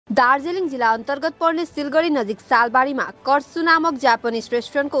दार्जिलिङ जिल्ला अन्तर्गत पर्ने सिलगढी नजिक सालबारीमा कर्सु नामक जापानिज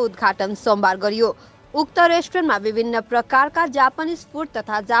रेस्टुरेन्टको उद्घाटन सोमबार गरियो। उक्त रेस्टुरेन्टमा विभिन्न प्रकारका जापानिज फुड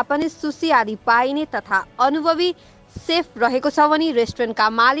तथा जापानिज सुशी आदि पाइने तथा अनुभवी सेफ रहेको छ भनी रेस्टुरेन्टका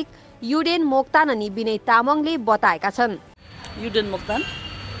मालिक युडेन मोक्तान अनि विनय तामाङले बताएका छन्। युडेन मोक्तान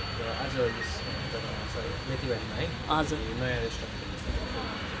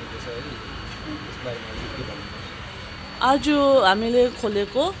आज हामीले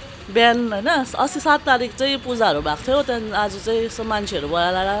खोलेको बिहान हैन 87 तारिक चाहिँ पूजाहरु भएको थियो। त्यहाँदेखि आज चाहिँ यसो मान्छेहरु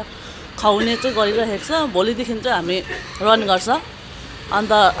बोलाएर खुवाउने चाहिँ गरिरहेको छ। भोलिदेखि चाहिँ हामी रन गर्छ।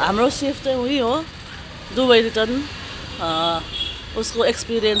 अन्त हाम्रो सेफ चाहिँ उही हो दुबई रिटर्न, उसको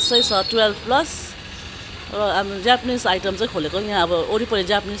एक्सपिरियन्स चाहिँ छ 12+ र हाम्रो जापानिज आइटम चाहिँ खोलेको यहाँ। अब वरिपरि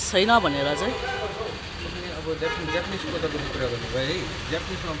जापानिज छैन भनेर चाहिँ अब जापानिज को तपाईले कुरा गर्नुभयो है।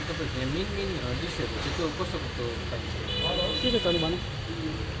 जापानिजमा तपाईहरुले मेन डिशहरु चाहिँ त्यो कस्तो के के छ भने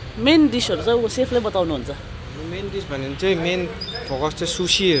मेन डिशहरु चाहिँ सेफले बताउनुहुन्छ। मेन डिश भने चाहिँ मेन फोकस चाहिँ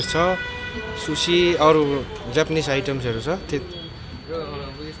सुशीहरु छ। सुशी अरु जापानिज आइटम्सहरु छ। र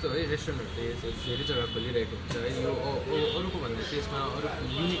अब यस्तो है रेस्टुरेन्टहरुले धेरै जग्गा खोलिरहेको हुन्छ है। यो अरुको भन्दा त्यसमा अरु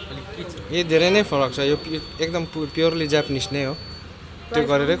युनिक अलि के छ? यो धेरै नै फरक छ। यो एकदम प्योरली जापानिज नै हो। त्यो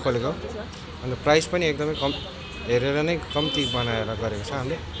गरेरै खोलेको। अनि प्राइस पनि एकदमै कम हेरेर नै कम्ती बनाएर गरेको छ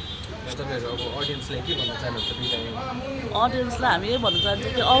हामीले। तपाईहरु अब ऑडियन्सलाई के भन्न चाहनुहुन्छ? ऑडियन्सलाई हामी यही भन्न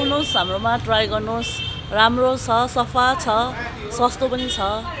चाहन्छौँ कि आउनुहोस् हाम्रोमा ट्राई गर्नुहोस्। राम्रो छ, सफा छ, सस्तो पनि छ।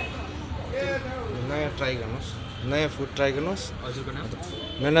 नयाँ ट्राई गर्नुहोस्, नयाँ फुड ट्राई गर्नुहोस्। हजुरको नाम?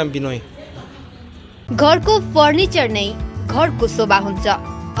 मेरो नाम विनय। घरको फर्निचर नै घरको शोभा हुन्छ।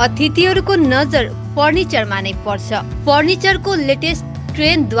 अतिथिहरूको नजर फर्निचरमा नै पर्छ। फर्निचरको लेटेस्ट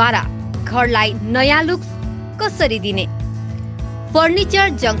ट्रेन्डद्वारा घरलाई नयाँ लुक कसरी दिने? फर्निचर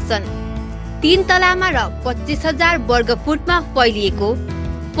जंक्सन 3 तलामा र 25,000 वर्ग फुटमा फैलिएको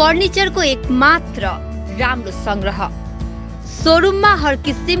फर्निचरको एक मात्र राम्रो संग्रह। शोरूममा हर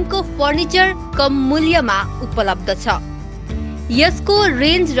किसिमको फर्निचर कम मूल्यमा उपलब्ध छ। यसको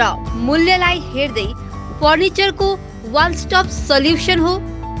रेन्ज र मूल्यलाई हेर्दै फर्निचरको वान स्टप सल्युसन हो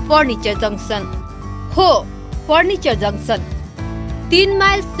फर्निचर जंक्सन। हो फर्निचर जंक्सन 3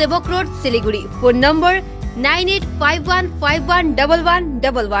 माइल सेवक road Siliguri. Phone number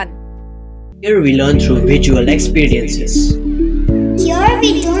 9851511111। Here we learn through visual experiences. Here we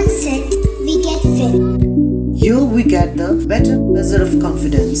don't sit, we get fit. Here we get the better measure of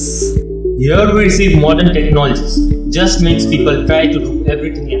confidence. Here we receive modern technologies. Just makes people try to do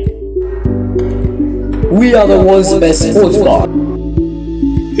everything here. We are the world's best sports bar.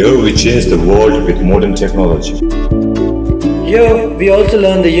 Here we change the world with modern technology. Here we also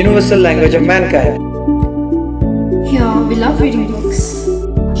learn the universal language of mankind. Here we love reading books.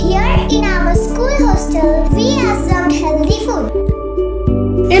 Here in our school hostel, we have some healthy food.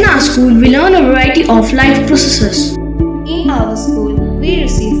 In our school, we learn a variety of life processes. In our school, we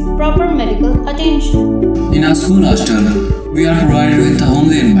receive proper medical attention. In our school hostel, we are provided with a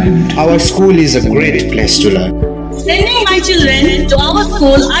homely environment. Our school is a great place to learn. Sending my children to our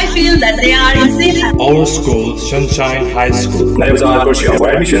school, I feel that they are in safe hands. Our school, Sunshine High School. For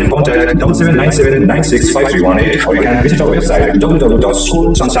admission, contact 7797965318 or you can visit our website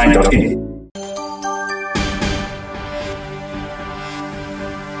www.schoolsunshine.in.